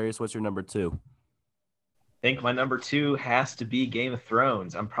 So, Darius, what's your number 2? I think my number 2 has to be Game of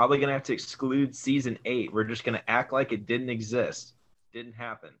Thrones. I'm probably going to have to exclude season 8. We're just going to act like it didn't exist. Didn't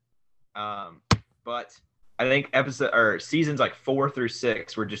happen. But I think seasons like 4 through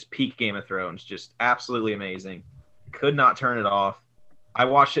 6 were just peak Game of Thrones. Just absolutely amazing. Could not turn it off. I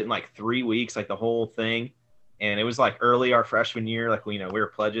watched it in like 3 weeks, like the whole thing. And it was like early our freshman year, like, we were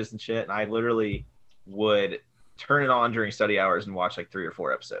pledges and shit. And I literally would turn it on during study hours and watch like 3 or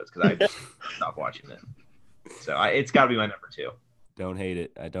 4 episodes because I just stopped watching it. So it's got to be my number 2. Don't hate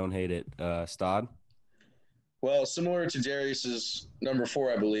it. I don't hate it. Stod? Well, similar to Darius's number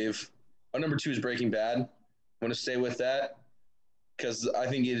 4, I believe. My number 2 is Breaking Bad. I'm going to stay with that because I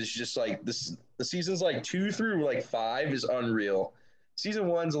think it is just like this. The seasons like 2 through like 5 is unreal. Season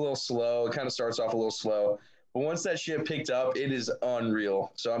 1's a little slow. It kind of starts off a little slow. But once that shit picked up, it is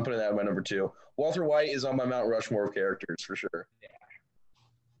unreal. So I'm putting that at my number 2. Walter White is on my Mount Rushmore of characters for sure.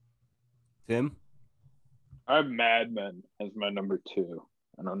 Tim? I have Mad Men as my number 2.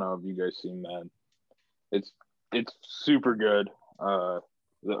 I don't know if you guys seen that. It's super good. The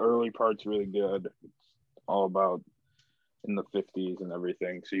early part's really good. It's all about in the 50s and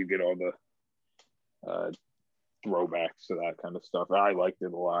everything. So you get all the throwbacks to that kind of stuff. I liked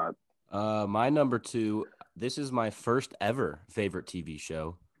it a lot. My number 2, this is my first ever favorite TV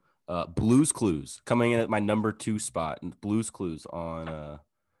show. Blue's Clues, coming in at my number 2 spot. Blue's Clues on,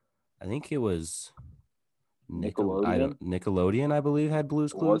 I think it was Nickelodeon, I believe, had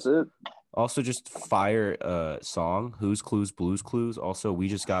Blue's Clues. Was it? Also, just fire song, Who's Clues, Blue's Clues. Also, We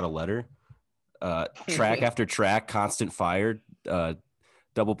Just Got a Letter. Track after track, constant fire,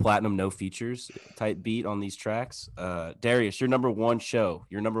 double platinum, no features type beat on these tracks. Darius, your number 1 show,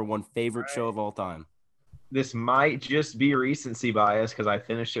 your number 1 favorite show of all time. This might just be recency bias because I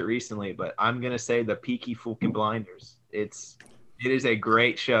finished it recently, but I'm gonna say the Peaky Fucking Blinders. It is a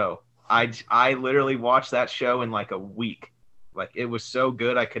great show. I literally watched that show in like a week. Like it was so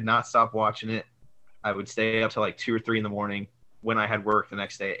good, I could not stop watching it. I would stay up till like 2 or 3 in the morning when I had work the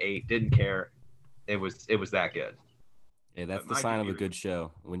next day at 8. Didn't care. It was that good. Yeah, that's the sign of a good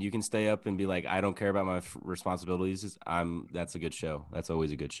show. When you can stay up and be like, I don't care about my responsibilities. That's a good show. That's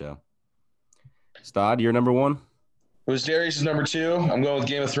always a good show. Stod, your number 1? It was Darius's number 2. I'm going with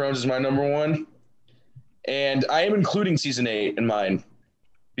Game of Thrones as my number 1. And I am including season 8 in mine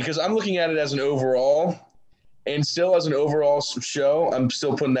because I'm looking at it as an overall, and still as an overall show, I'm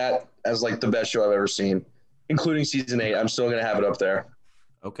still putting that as like the best show I've ever seen, including season 8. I'm still going to have it up there.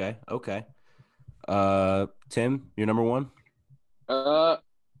 Okay. Tim, your number 1?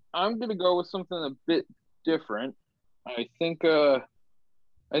 I'm gonna go with something a bit different. I think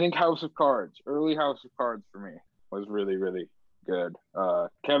House of Cards, early House of Cards for me was really, really good.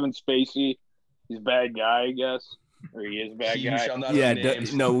 Kevin Spacey, he's a bad guy, I guess, or he is a bad guy. Yeah,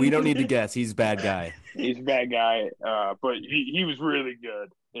 no, we don't need to guess. He's a bad guy. He's a bad guy, but he was really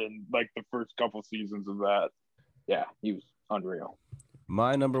good in like the first couple seasons of that. Yeah, he was unreal.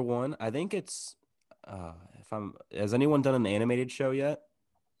 My number 1, I think it's has anyone done an animated show yet?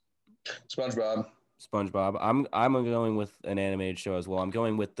 SpongeBob. I'm going with an animated show as well. I'm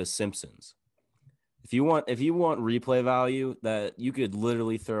going with The Simpsons. If you want replay value, that you could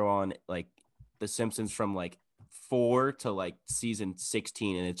literally throw on like The Simpsons from like 4 to like season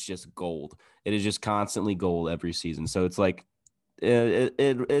 16, and it's just gold. It is just constantly gold every season. So it's like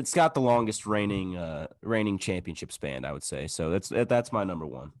it's got the longest reigning championship span, I would say. So that's my number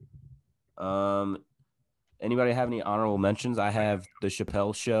 1. Anybody have any honorable mentions? I have The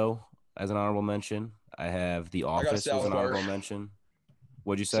Chappelle Show as an honorable mention. I have The Office as an honorable mention.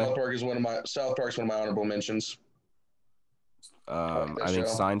 What'd you say? South Park's one of my honorable mentions. I think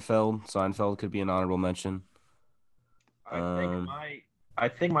Seinfeld could be an honorable mention. I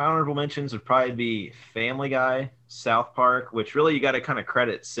think my honorable mentions would probably be Family Guy, South Park, which really you got to kind of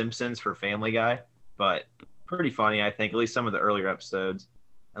credit Simpsons for Family Guy, but pretty funny, I think, at least some of the earlier episodes.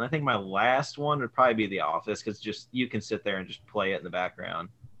 And I think my last one would probably be The Office because just you can sit there and just play it in the background.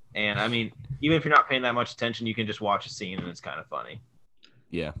 And I mean, even if you're not paying that much attention, you can just watch a scene and it's kind of funny.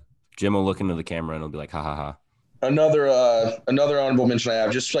 Yeah. Jim will look into the camera and he'll be like, ha ha ha. Another honorable mention I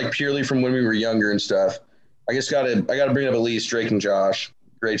have, just like purely from when we were younger and stuff. I gotta bring up at least Drake and Josh.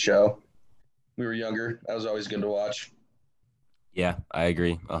 Great show. We were younger. That was always good to watch. Yeah, I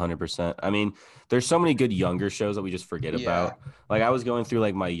agree 100%. I mean, there's so many good younger shows that we just forget about. Like I was going through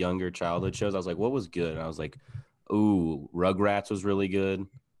like my younger childhood shows. I was like, what was good? And I was like, ooh, Rugrats was really good.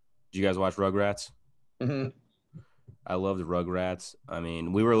 Did you guys watch Rugrats? Mm-hmm. I loved Rugrats. I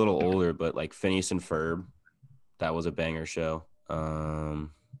mean, we were a little older, but like Phineas and Ferb, that was a banger show. I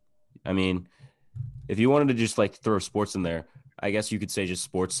mean, if you wanted to just like throw sports in there, I guess you could say just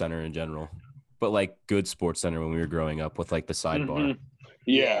Sports Center in general. But like good Sports Center when we were growing up with like the sidebar. Mm-hmm.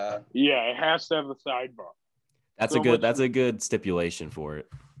 Yeah, it has to have the sidebar. That's a good stipulation for it.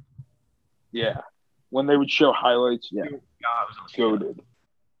 Yeah, when they would show highlights, yeah, goaded.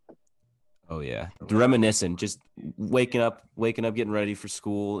 Oh yeah, reminiscing, just waking up, getting ready for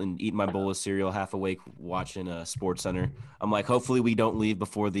school, and eating my bowl of cereal, half awake, watching Sports Center. I'm like, hopefully we don't leave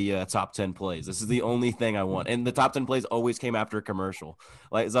before the top 10 plays. This is the only thing I want, and the top 10 plays always came after a commercial.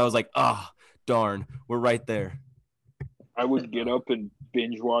 Like, so I was like, oh darn, we're right there. I would get up and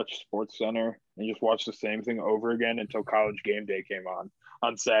binge watch Sports Center and just watch the same thing over again until College Game Day came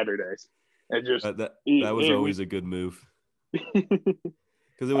on Saturdays. And just that was always a good move.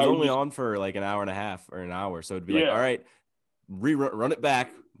 Because it was only on for like an hour and a half or an hour. So it'd be like, all right, run it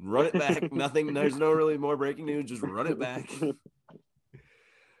back. Nothing. There's no really more breaking news. Just run it back.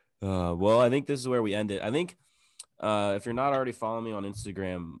 Well, I think this is where we end it. I think if you're not already following me on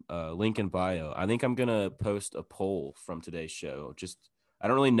Instagram, link in bio, I think I'm going to post a poll from today's show. I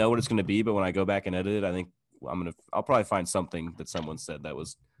don't really know what it's going to be, but when I go back and edit it, I think I'll probably find something that someone said that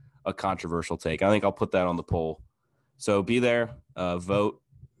was a controversial take. I think I'll put that on the poll. So be there, vote.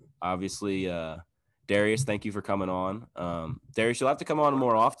 Obviously, Darius, thank you for coming on. Darius, you'll have to come on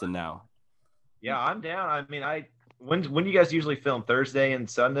more often now. Yeah, I'm down. I mean, when do you guys usually film? Thursday and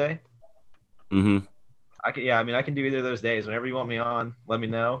Sunday? Mm-hmm. I can do either of those days. Whenever you want me on, let me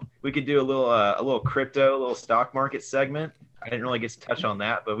know. We could do a little crypto, a little stock market segment. I didn't really get to touch on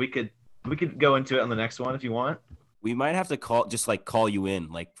that, but we could go into it on the next one if you want. We might have to call you in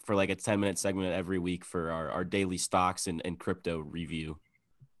like for like a 10-minute segment every week for our daily stocks and crypto review.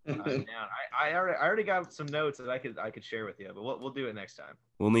 I already got some notes that I could share with you, but we'll do it next time.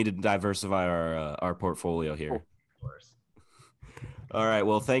 We'll need to diversify our portfolio here. Of course. All right.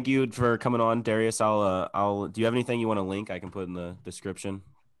 Well, thank you for coming on, Darius. Do you have anything you want to link? I can put in the description.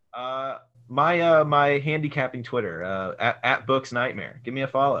 My handicapping Twitter at Books Nightmare. Give me a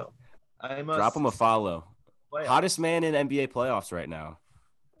follow. Drop him a follow. Playoffs. Hottest man in NBA playoffs right now.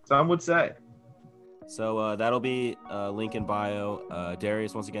 Some would say. So that'll be link in bio.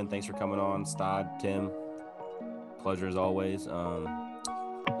 Darius, once again, thanks for coming on. Stod, Tim, pleasure as always.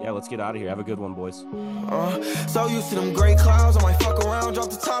 Yeah, let's get out of here. Have a good one, boys. So used to them great clouds, I might fuck around, drop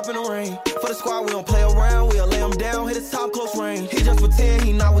the top in the rain. For the squad, we don't play around, we'll lay him down, hit his top close range. He just pretend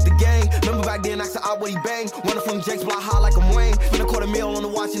he not with the gang. Remember back then, I said out what he bang. Running from Jake's block high like I'm Wayne. Been $250,000 on the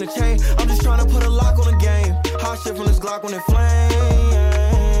watch and the chain. I'm just trying to put a lock on the game. Hot shit from this Glock when it flame.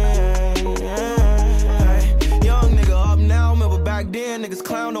 Young nigga up now, remember back then, niggas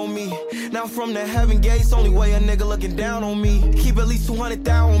clown on me. Now from the heaven gates, only way a nigga looking down on me. Keep at least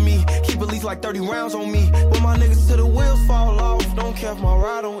 200,000 on me, keep at least like 30 rounds on me. When my niggas till the wheels fall off, don't care if my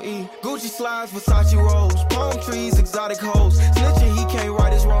ride don't eat. Gucci slides, Versace rolls, palm trees, exotic hoes. Snitching, he can't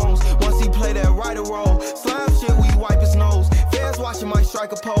right his wrongs. Once he play that writer role, slime shit, we wipe his nose. Fans watching my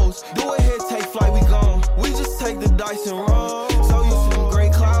strike a pose. Do a hit, take flight, we gone. We just take the dice and roll. So used to them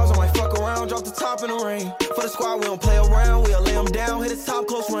great clouds, I might fuck around, drop the top in the rain. For the squad, we don't play around, we'll lay him down, hit his top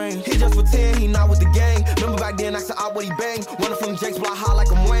close range. He just pretend he not with the gang. Remember back then, I said out what he bang. Running from Jake's block high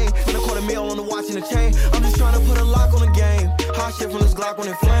like I'm Wayne. Been $250,000 on the watch and the chain. I'm just trying to put a lock on the game. Hot shit from this Glock when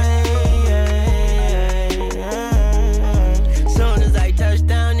it flame. Soon as I touch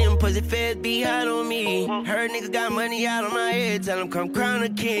down, them pussy feds be hot on me. Heard niggas got money out on my head, tell them come crown a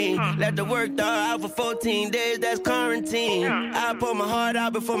king. Let the work dog out for 14 days, that's quarantine. I pour my heart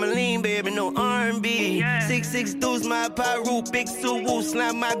out before my lean, baby, no R&B. 6'6" dudes, my pyro, big suit, woo,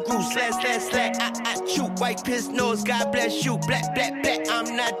 slam my groove, slash, I shoot, white piss nose, God bless you, black,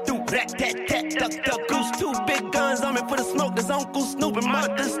 I'm not through, black, tat, duck, goose, two big guns on me for the smoke, that's Uncle Snoop and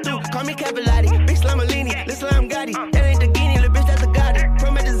Mother Stu. Call me Capilati, big Slamalini, listen, I'm Gotti, that ain't the Guinea, little bitch, that's a Gotti.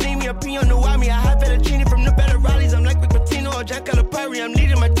 From at the Zemi, a P on the Wami, I high fettuccine from the better rallies, I'm like Rick Pitino or Jack Calipari, I'm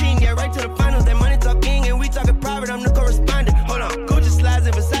leading my team, yeah, right to the finals, that money talking, and we talking private, I'm the correspondent, hold on, Gucci slides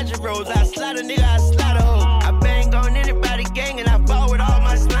and Versace rolls, I slide a nigga, I slide a hoe, I bang on anybody gang, and I ball with all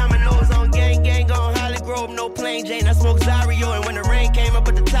my slime and nose on gang on Holly Grove, no plain Jane, I smoke Zario, and when the rain came, I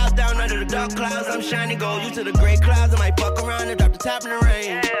put the top down under the dark clouds, I'm shining gold, you to the gray clouds, I might fuck around and drop the top in the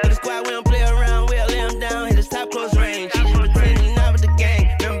rain, for the squad, we don't play around, we'll lay him down, hit his top close range, she just pretending not with the gang,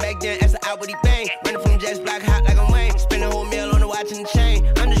 remember back then, asked out what he bang, running from Jake's block hot like I'm Wayne, spend a whole meal on the watch and the chain,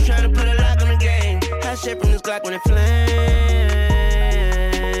 I'm just trying to put a lock on the game, hot shit from this Glock when it flame.